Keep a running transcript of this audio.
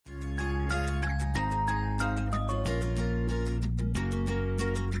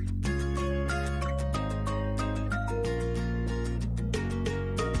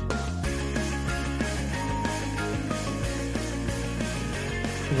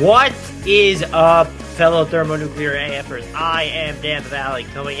What is up, fellow thermonuclear AFers? I am Dan the Valley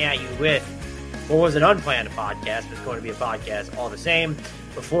coming at you with what was an unplanned podcast, but it's going to be a podcast all the same.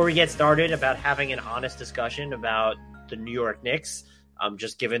 Before we get started about having an honest discussion about the New York Knicks,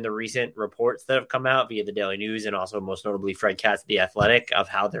 just given the recent reports that have come out via the Daily News and also most notably Fred Katz, The Athletic, of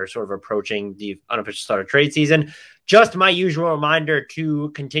how they're sort of approaching the unofficial start of trade season. Just my usual reminder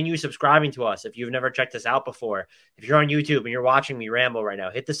to continue subscribing to us if you've never checked us out before. If you're on YouTube and you're watching me ramble right now,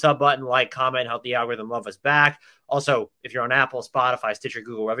 hit the sub button, like, comment, help the algorithm love us back. Also, if you're on Apple, Spotify, Stitcher,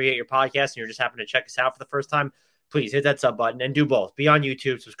 Google, wherever you get your podcast and you're just happening to check us out for the first time, please hit that sub button and do both. Be on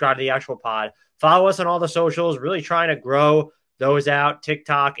YouTube, subscribe to the actual pod, follow us on all the socials, really trying to grow those out.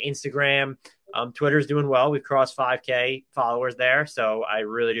 TikTok, Instagram, Twitter's doing well. We've crossed 5K followers there, so I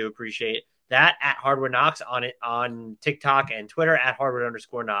really do appreciate that. At Hardwood Knocks on TikTok and Twitter, at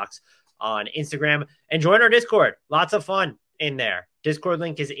Hardwood_Knocks on Instagram, and join our Discord. Lots of fun in there. Discord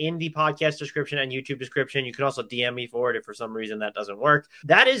link is in the podcast description and YouTube description. You can also DM me for it if for some reason that doesn't work.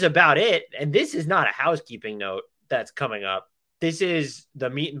 That is about it. And this is not a housekeeping note that's coming up. This is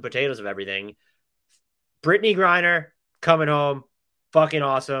the meat and potatoes of everything. Brittney Griner coming home. Fucking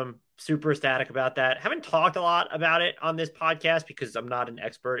awesome. Super ecstatic about that. Haven't talked a lot about it on this podcast because I'm not an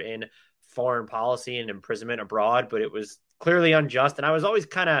expert in foreign policy and imprisonment abroad, but it was clearly unjust. And I was always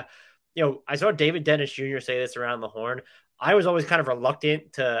kind of, I saw David Dennis Jr. say this around the horn. I was always kind of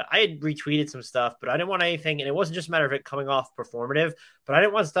reluctant I had retweeted some stuff, but I didn't want anything. And it wasn't just a matter of it coming off performative, but I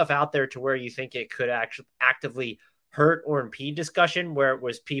didn't want stuff out there to where you think it could actually actively hurt or impede discussion, where it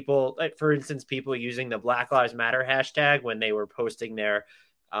was people, like, for instance, people using the Black Lives Matter hashtag when they were posting their,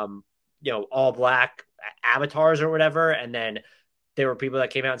 all black avatars or whatever. And then there were people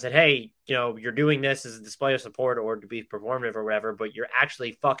that came out and said, hey, you're doing this as a display of support or to be performative or whatever, but you're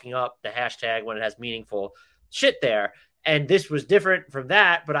actually fucking up the hashtag when it has meaningful shit there. And this was different from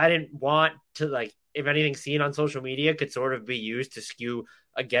that, but I didn't want to, if anything seen on social media could sort of be used to skew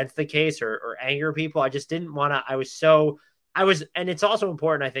against the case or anger people. I just didn't want to, and it's also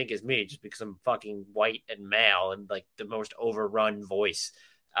important, I think, as me, just because I'm fucking white and male and the most overrun voice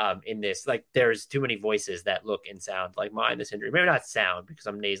in this. There's too many voices that look and sound like mine this injury. Maybe not sound because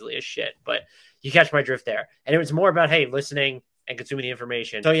I'm nasally as shit, but you catch my drift there. And it was more about, hey, listening and consuming the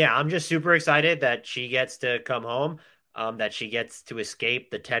information. So yeah, I'm just super excited that she gets to come home, that she gets to escape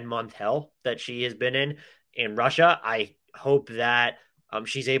the 10-month hell that she has been in Russia. I hope that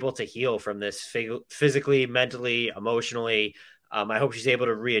she's able to heal from this physically, mentally, emotionally. I hope she's able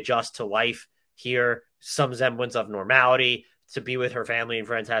to readjust to life here, some semblance of normality. To be with her family and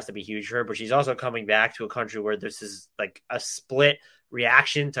friends has to be huge for her, but she's also coming back to a country where this is a split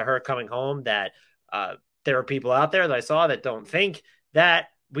reaction to her coming home, that there are people out there that I saw that don't think that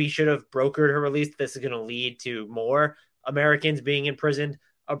we should have brokered her release. This is going to lead to more Americans being imprisoned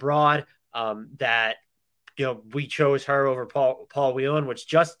abroad, that we chose her over Paul Whelan, which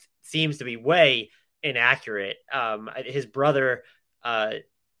just seems to be way inaccurate. His brother,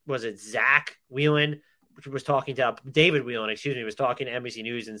 was it Zach Whelan, which was talking to David Whelan, was talking to NBC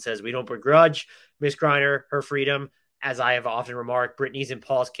News and says, we don't begrudge Miss Griner her freedom. As I have often remarked, Brittney's and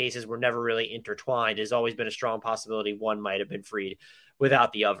Paul's cases were never really intertwined. It has always been a strong possibility one might have been freed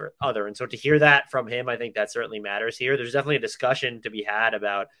without the other. And so to hear that from him, I think that certainly matters here. There's definitely a discussion to be had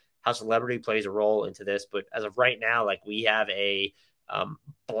about how celebrity plays a role into this. But as of right now, we have a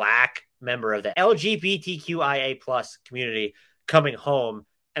black member of the LGBTQIA plus community coming home.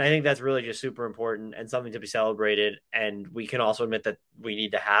 And I think that's really just super important and something to be celebrated. And we can also admit that we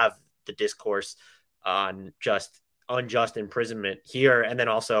need to have the discourse on just unjust imprisonment here and then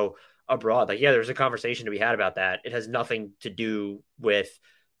also abroad. There's a conversation to be had about that. It has nothing to do with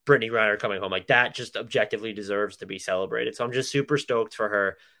Brittney Griner coming home. That just objectively deserves to be celebrated. So I'm just super stoked for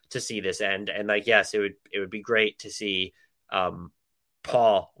her to see this end. And yes, it would be great to see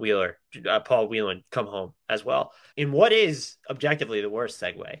Paul Whelan come home as well. In what is objectively the worst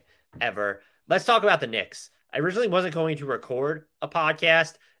segue ever, let's talk about the Knicks. I originally wasn't going to record a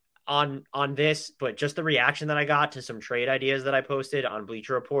podcast on this, but just the reaction that I got to some trade ideas that I posted on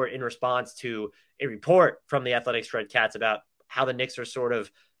Bleacher Report in response to a report from the Athletic's Fred Katz about how the Knicks are sort of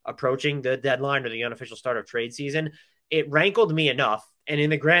approaching the deadline or the unofficial start of trade season, it rankled me enough. And in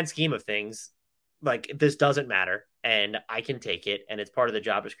the grand scheme of things, this doesn't matter and I can take it and it's part of the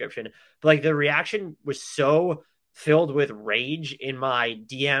job description. But the reaction was so filled with rage in my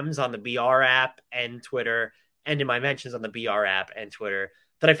DMs on the BR app and Twitter and in my mentions on the BR app and Twitter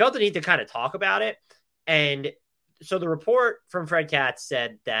that I felt the need to kind of talk about it. And so the report from Fred Katz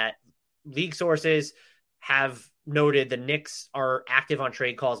said that league sources have noted the Knicks are active on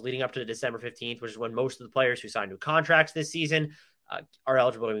trade calls leading up to December 15th, which is when most of the players who signed new contracts this season are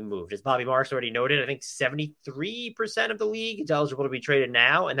eligible to be moved. As Bobby Marks already noted, I think 73% of the league is eligible to be traded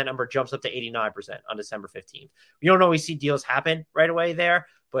now, and that number jumps up to 89% on December 15th. We don't always see deals happen right away there,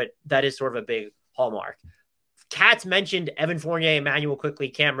 but that is sort of a big hallmark. Katz mentioned Evan Fournier, Emmanuel Quickley,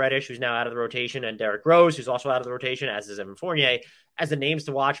 Cam Reddish, who's now out of the rotation, and Derrick Rose, who's also out of the rotation, as is Evan Fournier, as the names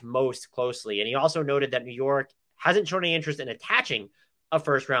to watch most closely. And he also noted that New York hasn't shown any interest in attaching a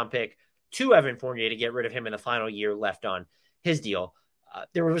first-round pick to Evan Fournier to get rid of him in the final year left on his deal.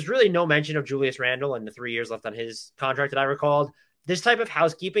 There was really no mention of Julius Randle in the 3 years left on his contract that I recalled. This type of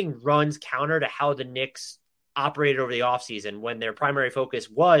housekeeping runs counter to how the Knicks operated over the offseason when their primary focus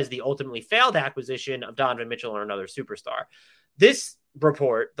was the ultimately failed acquisition of Donovan Mitchell or another superstar. This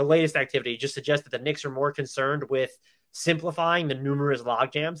report, the latest activity, just suggests that the Knicks are more concerned with simplifying the numerous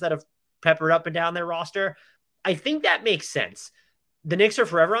logjams that have peppered up and down their roster. I think that makes sense. The Knicks are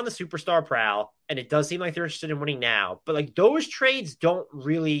forever on the superstar prowl, and it does seem like they're interested in winning now, but like those trades don't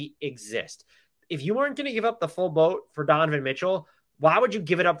really exist. If you weren't going to give up the full boat for Donovan Mitchell, why would you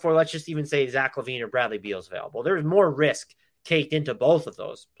give it up for, let's just even say, Zach LaVine or Bradley Beal's available? There's more risk caked into both of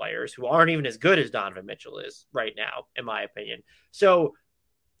those players who aren't even as good as Donovan Mitchell is right now, in my opinion. So,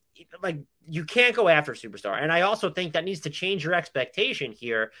 like, you can't go after superstar. And I also think that needs to change your expectation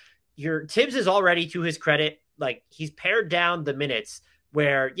here. Your Tibbs is already, to his credit, like, he's pared down the minutes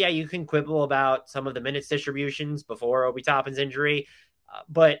where, yeah, you can quibble about some of the minutes distributions before Obi Toppin's injury.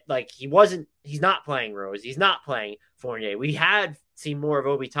 But like he's not playing Rose. He's not playing Fournier. We had seen more of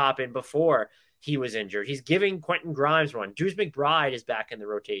Obi Toppin before he was injured. He's giving Quentin Grimes one. Deuce McBride is back in the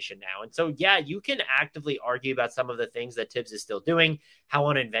rotation now. And so, yeah, you can actively argue about some of the things that Tibbs is still doing, how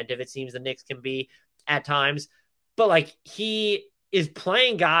uninventive it seems the Knicks can be at times. But like he is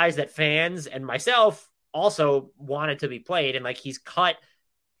playing guys that fans and myself also wanted to be played. And like he's cut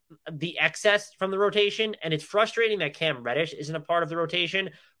the excess from the rotation, and it's frustrating that Cam Reddish isn't a part of the rotation,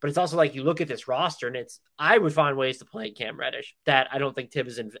 but it's also like you look at this roster and I would find ways to play Cam Reddish that I don't think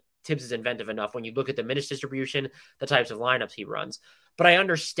Tibbs is inventive enough when you look at the minutes distribution, the types of lineups he runs. But I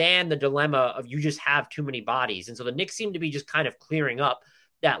understand the dilemma of you just have too many bodies, and so the Knicks seem to be just kind of clearing up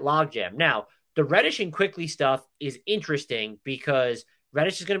that logjam. Now, the Reddish and Quickley stuff is interesting because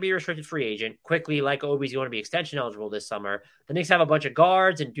Reddish is going to be a restricted free agent. Quickly, like Obi's going to be extension eligible this summer. The Knicks have a bunch of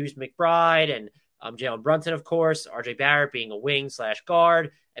guards and Deuce McBride and Jalen Brunson, of course, RJ Barrett being a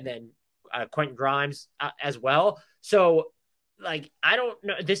wing/guard, and then Quentin Grimes as well. So, like, I don't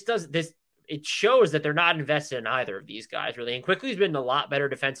know. It shows that they're not invested in either of these guys, really. And Quickly's been a lot better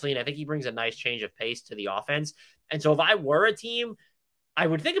defensively, and I think he brings a nice change of pace to the offense. And so if I were a team, I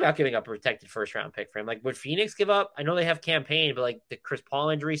would think about giving up a protected first-round pick for him. Like, would Phoenix give up? I know they have campaign, but like the Chris Paul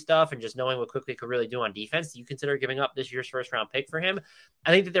injury stuff and just knowing what Quickley could really do on defense, do you consider giving up this year's first-round pick for him?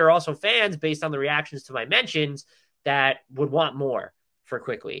 I think that there are also fans, based on the reactions to my mentions, that would want more for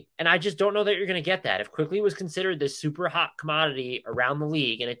Quickley. And I just don't know that you're going to get that. If Quickley was considered this super hot commodity around the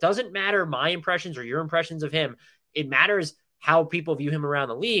league, and it doesn't matter my impressions or your impressions of him, it matters how people view him around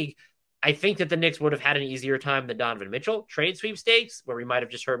the league. I think that the Knicks would have had an easier time than Donovan Mitchell trade sweepstakes, where we might have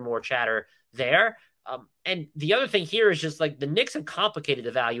just heard more chatter there. And the other thing here is just like the Knicks have complicated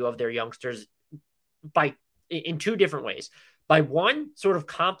the value of their youngsters in two different ways. By one, sort of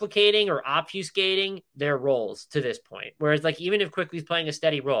complicating or obfuscating their roles to this point. Whereas like even if Quickley's playing a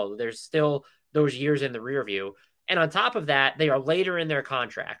steady role, there's still those years in the rear view. And on top of that, they are later in their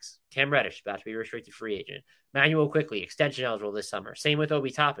contracts. Cam Reddish about to be a restricted free agent. Emmanuel Quickley, extension eligible this summer. Same with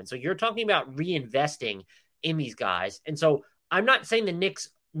Obi Toppin. So you're talking about reinvesting in these guys. And so I'm not saying the Knicks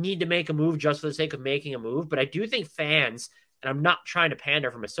need to make a move just for the sake of making a move, but I do think fans, and I'm not trying to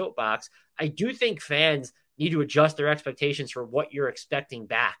pander from a soapbox, I do think fans need to adjust their expectations for what you're expecting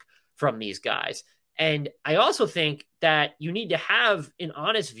back from these guys. And I also think that you need to have an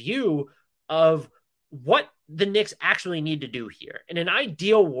honest view of what the Knicks actually need to do here. In an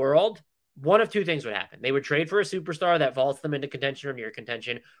ideal world, one of two things would happen. They would trade for a superstar that vaults them into contention or near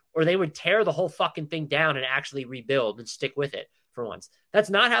contention, or they would tear the whole fucking thing down and actually rebuild and stick with it for once. That's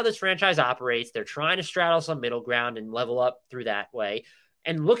not how this franchise operates. They're trying to straddle some middle ground and level up through that way.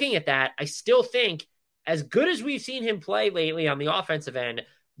 And looking at that, I still think as good as we've seen him play lately on the offensive end,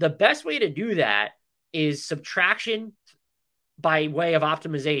 the best way to do that is subtraction by way of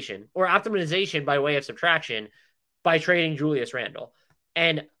optimization, or optimization by way of subtraction by trading Julius Randle.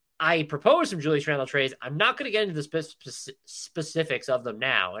 And I proposed some Julius Randle trades. I'm not going to get into the specifics of them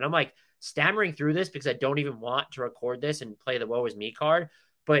now. And I'm like stammering through this because I don't even want to record this and play the woe is me card.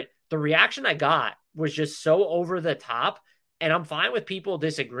 But the reaction I got was just so over the top. And I'm fine with people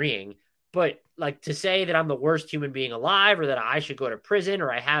disagreeing. But like to say that I'm the worst human being alive or that I should go to prison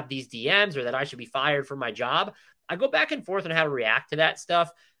or I have these DMs or that I should be fired from my job, I go back and forth on how to react to that stuff.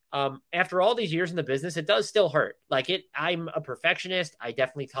 After all these years in the business, it does still hurt. I'm a perfectionist. I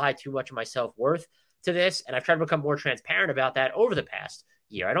definitely tie too much of my self-worth to this. And I've tried to become more transparent about that over the past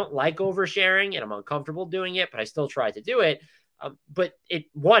year. I don't like oversharing and I'm uncomfortable doing it, but I still try to do it. But it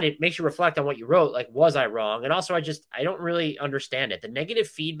makes you reflect on what you wrote. Like, was I wrong? And also, I don't really understand it. The negative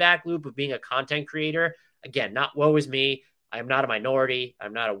feedback loop of being a content creator, again, not woe is me. I'm not a minority.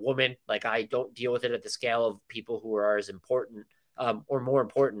 I'm not a woman. Like, I don't deal with it at the scale of people who are as important or more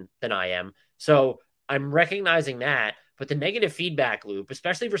important than I am. So I'm recognizing that. But the negative feedback loop,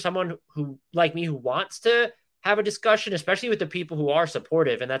 especially for someone who, like me, who wants to have a discussion, especially with the people who are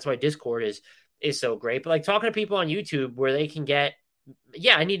supportive, and that's why Discord is so great. But like talking to people on YouTube where they can get,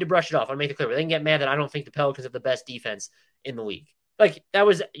 I need to brush it off. I'll make it clear. Where they can get mad that I don't think the Pelicans have the best defense in the league. Like that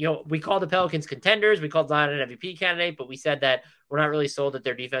was, we called the Pelicans contenders. We called Zion an MVP candidate, but we said that we're not really sold that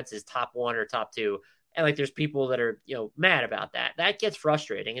their defense is top 1 or top 2. And like, there's people that are, mad about that. That gets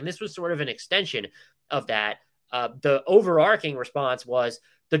frustrating. And this was sort of an extension of that. The overarching response was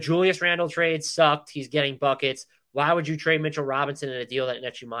the Julius Randle trade sucked. He's getting buckets. Why would you trade Mitchell Robinson in a deal that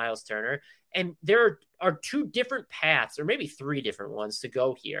nets you Miles Turner? And there are 2 different paths, or maybe 3 different ones to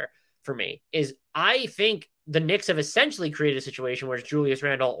go here for me. Is I think the Knicks have essentially created a situation where it's Julius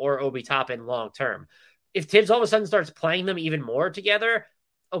Randle or Obi Toppin long term. If Tibbs all of a sudden starts playing them even more together,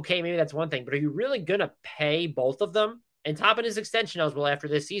 okay, maybe that's one thing. But are you really going to pay both of them? And Toppin is extension eligible after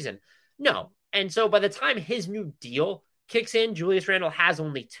this season. No. And so by the time his new deal kicks in, Julius Randle has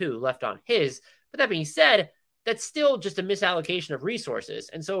only 2 left on his. But that being said, that's still just a misallocation of resources.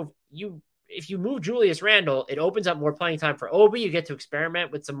 And so if you move Julius Randle, it opens up more playing time for Obi. You get to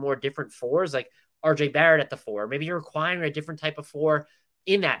experiment with some more different 4s, like RJ Barrett at the 4. Maybe you're requiring a different type of 4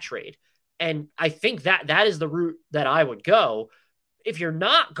 in that trade. And I think that is the route that I would go. If you're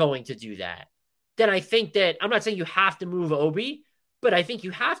not going to do that, then I think that I'm not saying you have to move Obi, but I think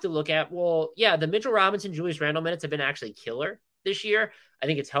you have to look at, the Mitchell Robinson, Julius Randle minutes have been actually killer this year. I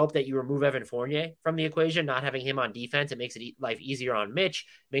think it's helped that you remove Evan Fournier from the equation, not having him on defense. It makes life easier on Mitch,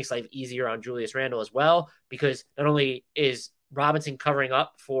 makes life easier on Julius Randle as well, because not only is Robinson covering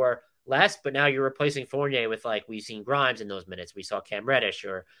up for less, but now you're replacing Fournier with, like, we've seen Grimes in those minutes. We saw Cam Reddish,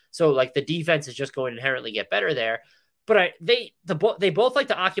 so like the defense is just going to inherently get better there. But they both like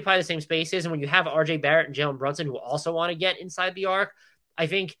to occupy the same spaces. And when you have RJ Barrett and Jalen Brunson who also want to get inside the arc, I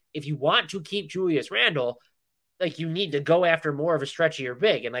think if you want to keep Julius Randle, like, you need to go after more of a stretchier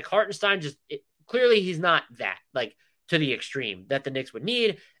big. And like Hartenstein clearly he's not that, like, to the extreme that the Knicks would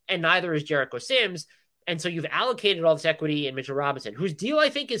need. And neither is Jericho Sims. And so you've allocated all this equity in Mitchell Robinson, whose deal I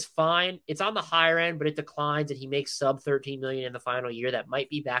think is fine. It's on the higher end, but it declines and he makes sub $13 million in the final year. That might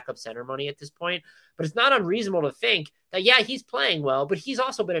be backup center money at this point, but it's not unreasonable to think that, he's playing well, but he's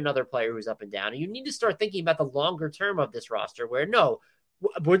also been another player who's up and down. And you need to start thinking about the longer term of this roster where, no,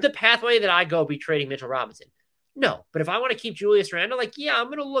 would the pathway that I go be trading Mitchell Robinson? No, but if I want to keep Julius Randle, I'm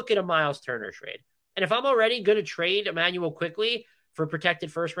going to look at a Miles Turner trade. And if I'm already going to trade Immanuel Quickley for a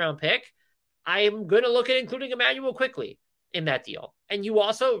protected first-round pick, I am going to look at including Immanuel Quickley in that deal. And you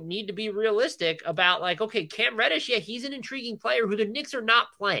also need to be realistic about, like, okay, Cam Reddish, he's an intriguing player who the Knicks are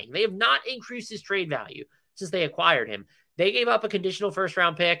not playing. They have not increased his trade value since they acquired him. They gave up a conditional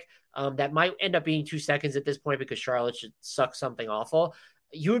first-round pick that might end up being 2 seconds at this point because Charlotte should suck something awful.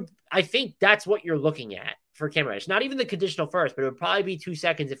 I think that's what you're looking at for Cam Reddish. Not even the conditional first, but it would probably be 2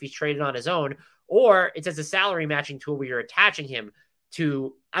 seconds if he's traded on his own, or it's as a salary matching tool where you're attaching him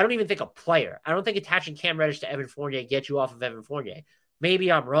to, I don't even think a player. I don't think attaching Cam Reddish to Evan Fournier gets you off of Evan Fournier. Maybe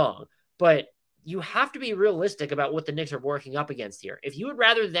I'm wrong, but you have to be realistic about what the Knicks are working up against here. If you would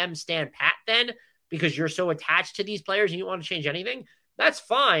rather them stand pat then because you're so attached to these players and you don't want to change anything, that's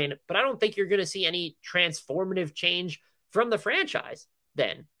fine, but I don't think you're going to see any transformative change from the franchise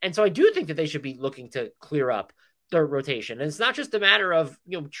then. And so I do think that they should be looking to clear up their rotation. And it's not just a matter of,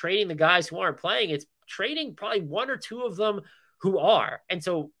 trading the guys who aren't playing. It's trading probably 1 or 2 of them who are. And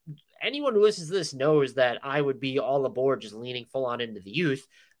so anyone who listens to this knows that I would be all aboard just leaning full on into the youth.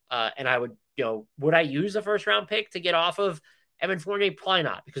 And I would, would I use a first round pick to get off of Evan Fournier? Probably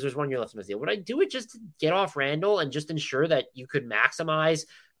not, because there's 1 year left in the deal. Would I do it just to get off Randle and just ensure that you could maximize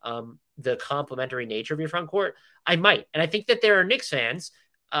the complementary nature of your front court? I might. And I think that there are Knicks fans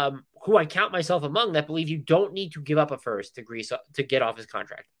who I count myself among that believe you don't need to give up a first to get off his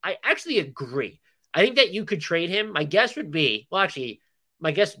contract. I actually agree. I think that you could trade him. My guess would be,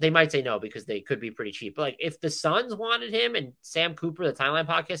 my guess, they might say no because they could be pretty cheap. But like, if the Suns wanted him, and Sam Cooper, the Timeline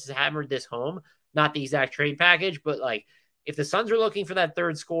Podcast, has hammered this home, not the exact trade package, but like, if the Suns are looking for that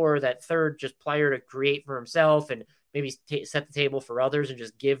third scorer, that third just player to create for himself and maybe set the table for others and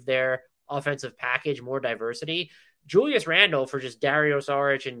just give their offensive package more diversity, Julius Randle for just Dario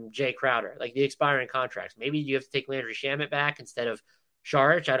Saric and Jay Crowder, like the expiring contracts. Maybe you have to take Landry Shamet back instead of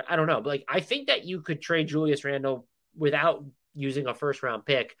Saric. I don't know. But like, I think that you could trade Julius Randle without using a first round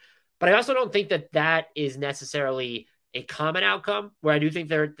pick. But I also don't think that that is necessarily a common outcome, where I do think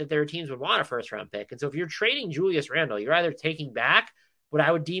that their teams would want a first round pick. And so if you're trading Julius Randle, you're either taking back what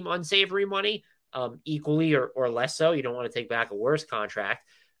I would deem unsavory money, equally or less so. You don't want to take back a worse contract.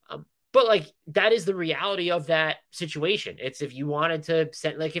 But like, that is the reality of that situation. It's if you wanted to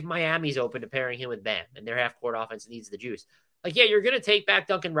send, like if Miami's open to pairing him with Bam and their half court offense needs the juice, like, yeah, you're going to take back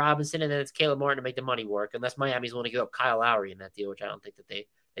Duncan Robinson and then it's Caleb Martin to make the money work, unless Miami's willing to give up Kyle Lowry in that deal, which I don't think that they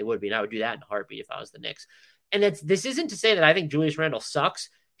would be. And I would do that in a heartbeat if I was the Knicks. And this isn't to say that I think Julius Randle sucks.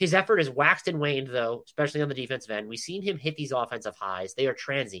 His effort has waxed and waned, though, especially on the defensive end. We've seen him hit these offensive highs. They are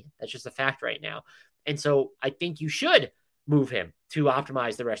transient. That's just a fact right now. And so I think you should move him to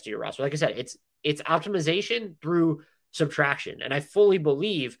optimize the rest of your roster. Like I said, it's optimization through subtraction. And I fully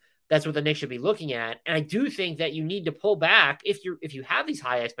believe that's what the Knicks should be looking at. And I do think that you need to pull back if you have these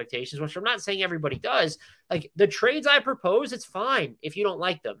high expectations, which I'm not saying everybody does. Like, the trades I propose, it's fine if you don't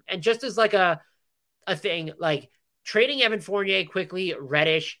like them. And just as like a thing, like trading Evan Fournier quickly,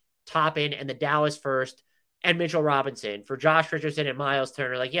 Reddish, Toppin, and the Dallas first, and Mitchell Robinson for Josh Richardson and Miles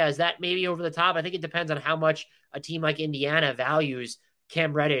Turner. Like, yeah, is that maybe over the top? I think it depends on how much a team like Indiana values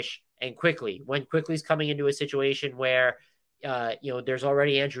Cam Reddish and Quickly. When Quickly's coming into a situation where, there's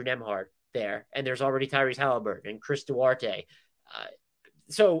already Andrew Nembhard there, and there's already Tyrese Halliburton and Chris Duarte.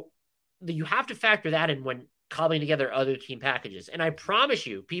 So you have to factor that in when cobbling together other team packages. And I promise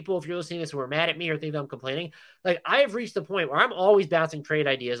you, people, if you're listening to this who are mad at me or think that I'm complaining, like, I have reached the point where I'm always bouncing trade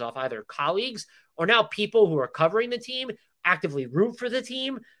ideas off either colleagues or now people who are covering the team, actively root for the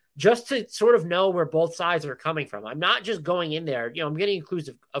team, just to sort of know where both sides are coming from. I'm not just going in there, I'm getting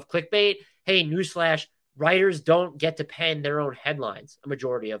inclusive of clickbait. Hey, newsflash, writers don't get to pen their own headlines a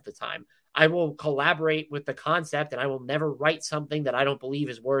majority of the time. I will collaborate with the concept, and I will never write something that I don't believe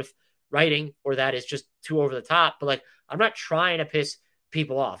is worth writing or that is just too over the top. But like, I'm not trying to piss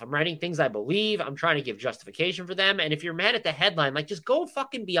people off. I'm writing things I believe. I'm trying to give justification for them. And if you're mad at the headline, like, just go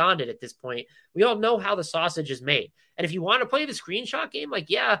fucking beyond it at this point. We all know how the sausage is made. And if you want to play the screenshot game, like,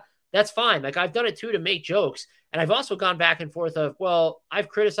 yeah, that's fine. Like, I've done it too to make jokes. And I've also gone back and forth of, well, I've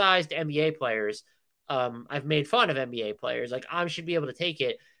criticized NBA players. I've made fun of NBA players. Like, I should be able to take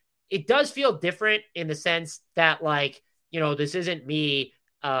it. It does feel different in the sense that, like, this isn't me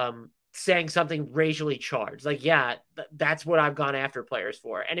saying something racially charged. Like, yeah, that's what I've gone after players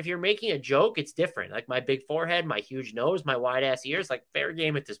for. And if you're making a joke, it's different. Like, my big forehead, my huge nose, my wide ass ears, like, fair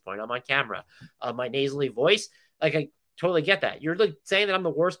game at this point. I'm on camera. My nasally voice, like, I totally get that. You're like saying that I'm the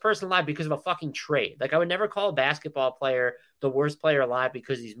worst person alive because of a fucking trade. Like, I would never call a basketball player the worst player alive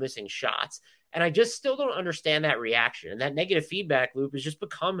because he's missing shots. And I just still don't understand that reaction. And that negative feedback loop has just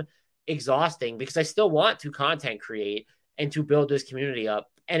become exhausting because I still want to content create and to build this community up.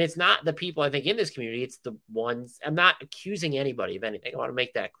 And it's not the people I think in this community, it's the ones. I'm not accusing anybody of anything. I want to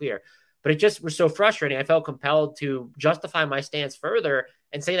make that clear. But it just was so frustrating. I felt compelled to justify my stance further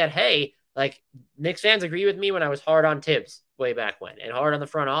and say that, hey, like, Knicks fans agree with me when I was hard on Tibbs way back when and hard on the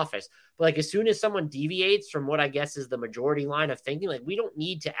front office. But like, as soon as someone deviates from what I guess is the majority line of thinking, like, we don't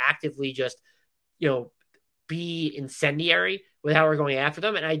need to actively just, be incendiary with how we're going after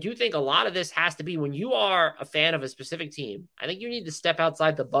them. And I do think a lot of this has to be when you are a fan of a specific team. I think you need to step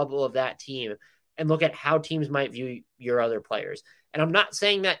outside the bubble of that team and look at how teams might view your other players. And I'm not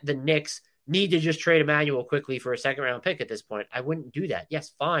saying that the Knicks need to just trade Emmanuel quickly for a second round pick at this point. I wouldn't do that.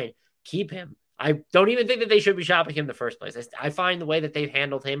 Yes, fine. Keep him. I don't even think that they should be shopping him in the first place. I find the way that they've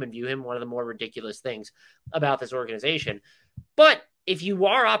handled him and view him one of the more ridiculous things about this organization. But if you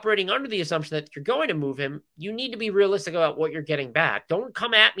are operating under the assumption that you're going to move him, you need to be realistic about what you're getting back. Don't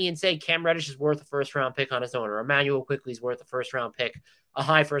come at me and say Cam Reddish is worth a first-round pick on his own or Emmanuel Quickly is worth a first-round pick, a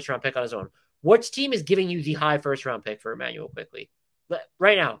high first-round pick on his own. Which team is giving you the high first-round pick for Emmanuel Quickly?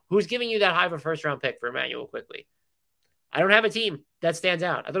 Right now, who's giving you that high of a first-round pick for Emmanuel Quickly? I don't have a team that stands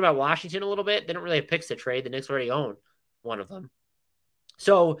out. I thought about Washington a little bit. They don't really have picks to trade. The Knicks already own one of them.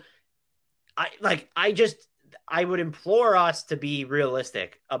 So I would implore us to be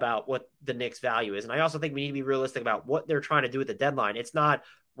realistic about what the Knicks value is. And I also think we need to be realistic about what they're trying to do at the deadline. It's not,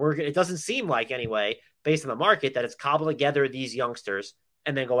 it doesn't seem like anyway, based on the market, that it's cobble together these youngsters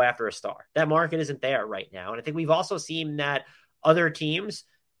and then go after a star. That market isn't there right now. And I think we've also seen that other teams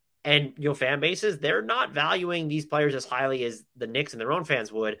and fan bases, they're not valuing these players as highly as the Knicks and their own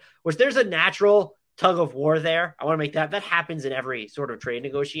fans would, which there's a natural tug of war there. I want to make that happens in every sort of trade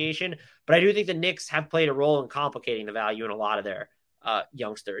negotiation. But I do think the Knicks have played a role in complicating the value in a lot of their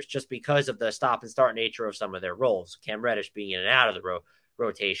youngsters just because of the stop and start nature of some of their roles. Cam Reddish being in and out of the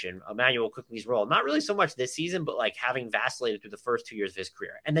rotation, Immanuel Quickley's role, not really so much this season, but like having vacillated through the first 2 years of his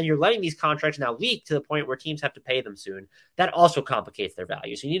career. And then you're letting these contracts now leak to the point where teams have to pay them soon. That also complicates their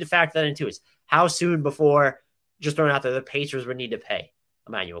value. So you need to factor that into is how soon before, just throwing out there, the Pacers would need to pay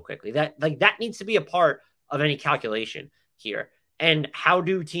Immanuel Quickley. That needs to be a part of any calculation here. And how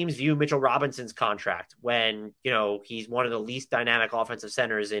do teams view Mitchell Robinson's contract when, he's one of the least dynamic offensive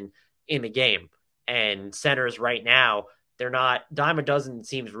centers in the game? And centers right now, they're not dime a dozen,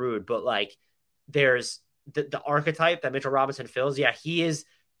 seems rude, but like there's the archetype that Mitchell Robinson fills. Yeah, he is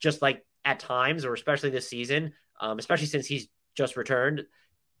just like at times, or especially this season, especially since he's just returned,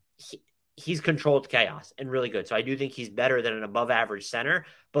 he's controlled chaos and really good. So I do think he's better than an above average center.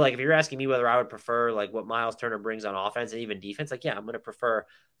 But like, if you're asking me whether I would prefer like what Miles Turner brings on offense and even defense, like, yeah, I'm going to prefer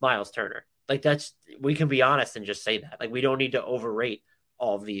Miles Turner. Like we can be honest and just say that, like, we don't need to overrate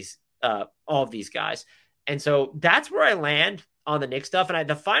all of these guys. And so that's where I land on the Knicks stuff. And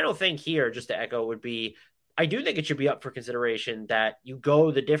the final thing here, just to echo, would be, I do think it should be up for consideration that you go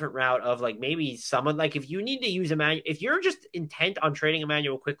the different route of like maybe someone like if you need to use Emmanuel, if you're just intent on trading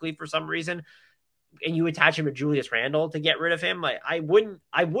Immanuel Quickley for some reason and you attach him to Julius Randle to get rid of him, like I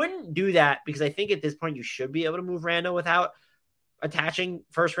wouldn't do that, because I think at this point you should be able to move Randle without attaching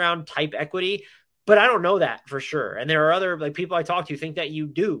first round type equity. But I don't know that for sure. And there are other like people I talk to think that you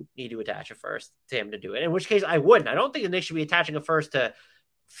do need to attach a first to him to do it, in which case I wouldn't. I don't think the Knicks should be attaching a first to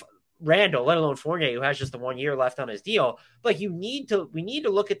Randle, let alone Fournier, who has just the 1 year left on his deal. Like we need to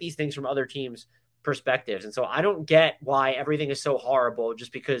look at these things from other teams' perspectives. And so I don't get why everything is so horrible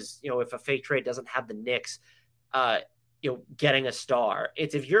just because, if a fake trade doesn't have the Knicks, getting a star.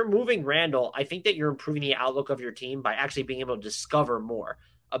 It's if you're moving Randle, I think that you're improving the outlook of your team by actually being able to discover more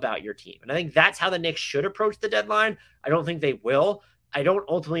about your team. And I think that's how the Knicks should approach the deadline. I don't think they will. I don't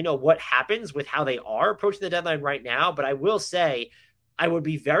ultimately know what happens with how they are approaching the deadline right now, but I will say I would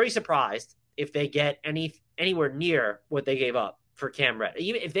be very surprised if they get anywhere near what they gave up for Cam Reddish.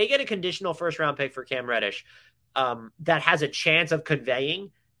 Even if they get a conditional first round pick for Cam Reddish that has a chance of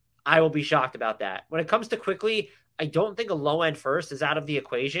conveying, I will be shocked about that. When it comes to Quickley, I don't think a low end first is out of the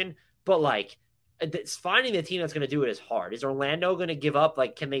equation, but like it's finding the team that's going to do it is hard. Is Orlando going to give up?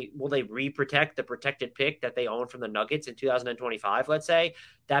 Like, will they re-protect the protected pick that they own from the Nuggets in 2025? Let's say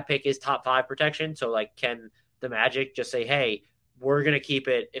that pick is top 5 protection. So like, can the Magic just say, hey, we're going to keep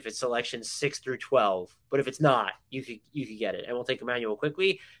it if it's selection 6 through 12, but if it's not, you could get it. And we'll take Immanuel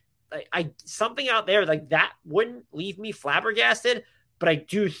Quickley. Something out there like that wouldn't leave me flabbergasted, but I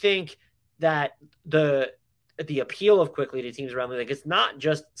do think that the appeal of Quickley to teams around the league, it's not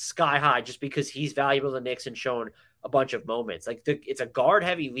just sky high just because he's valuable to the Knicks and shown a bunch of moments. Like it's a guard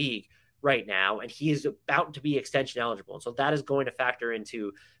heavy league right now, and he is about to be extension eligible. So that is going to factor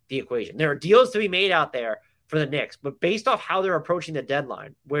into the equation. There are deals to be made out there for the Knicks, but based off how they're approaching the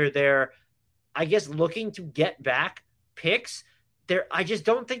deadline, where they're, I guess, looking to get back picks, I just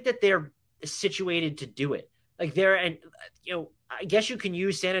don't think that they're situated to do it. Like I guess you can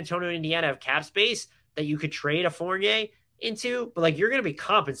use San Antonio and Indiana have cap space that you could trade a Fournier into, but like you're going to be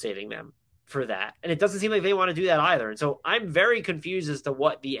compensating them for that. And it doesn't seem like they want to do that either. And so I'm very confused as to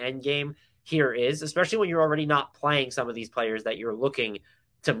what the end game here is, especially when you're already not playing some of these players that you're looking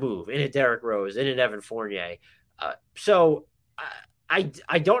to move in a Derrick Rose, in an Evan Fournier. So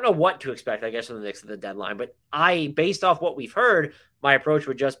I don't know what to expect, I guess, from the Knicks at the deadline, but based off what we've heard, my approach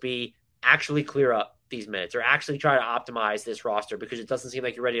would just be actually clear up these minutes or actually try to optimize this roster, because it doesn't seem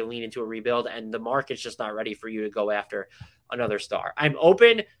like you're ready to lean into a rebuild and the market's just not ready for you to go after another star. I'm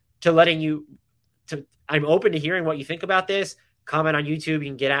open to I'm open to hearing what you think about this. Comment on YouTube. You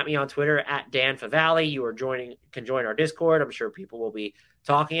can get at me on Twitter at Dan Favale. Can join our Discord. I'm sure people will be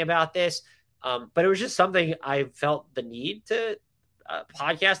talking about this. But it was just something I felt the need to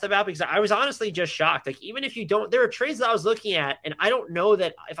podcast about, because I was honestly just shocked. Like, even if you don't, there are trades that I was looking at, and I don't know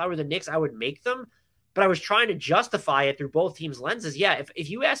that if I were the Knicks, I would make them, but I was trying to justify it through both teams' lenses. Yeah, if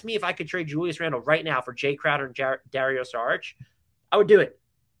you asked me if I could trade Julius Randle right now for Jay Crowder and Dario Saric, I would do it,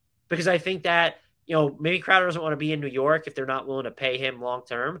 because I think that, maybe Crowder doesn't want to be in New York if they're not willing to pay him long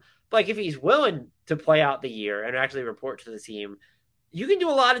term. But like, if he's willing to play out the year and actually report to the team, you can do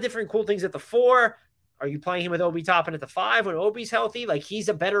a lot of different cool things at the 4. Are you playing him with Obi Toppin at the 5 when Obi's healthy? Like, he's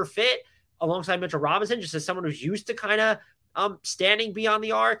a better fit alongside Mitchell Robinson, just as someone who's used to kind of standing beyond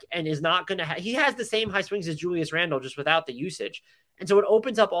the arc and is not going to he has the same high swings as Julius Randle, just without the usage. And so it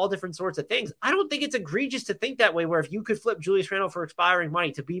opens up all different sorts of things. I don't think it's egregious to think that way, where if you could flip Julius Randle for expiring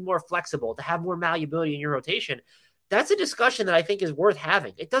money to be more flexible, to have more malleability in your rotation, that's a discussion that I think is worth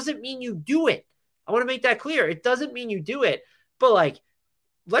having. It doesn't mean you do it. I want to make that clear. It doesn't mean you do it, but like,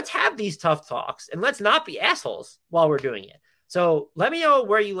 let's have these tough talks and let's not be assholes while we're doing it. So let me know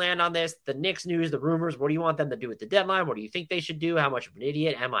where you land on this, the Knicks news, the rumors. What do you want them to do at the deadline? What do you think they should do? How much of an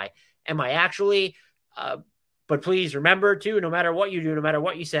idiot am I actually? But please remember to, no matter what you do, no matter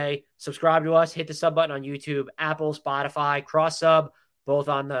what you say, subscribe to us, hit the sub button on YouTube, Apple, Spotify, cross sub, both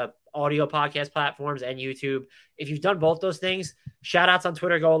on the audio podcast platforms and YouTube. If you've done both those things, shout outs on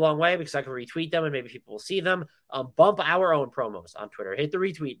Twitter go a long way because I can retweet them and maybe people will see them. Bump our own promos on Twitter. Hit the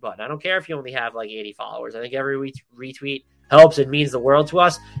retweet button. I don't care if you only have like 80 followers. I think every retweet helps and means the world to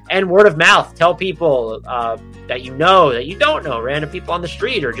us. And word of mouth. Tell people that you know, that you don't know, random people on the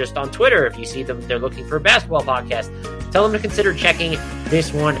street or just on Twitter. If you see them, they're looking for a basketball podcast. Tell them to consider checking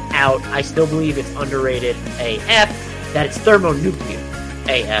this one out. I still believe it's underrated AF, that it's thermonuclear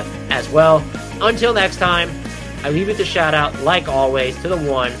AF as well. Until next time, I leave it to shout out, like always, to the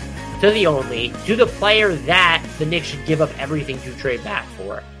one, to the only, to the player that the Knicks should give up everything to trade back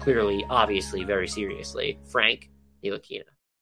for. Clearly, obviously, very seriously, Frank Ntilikina.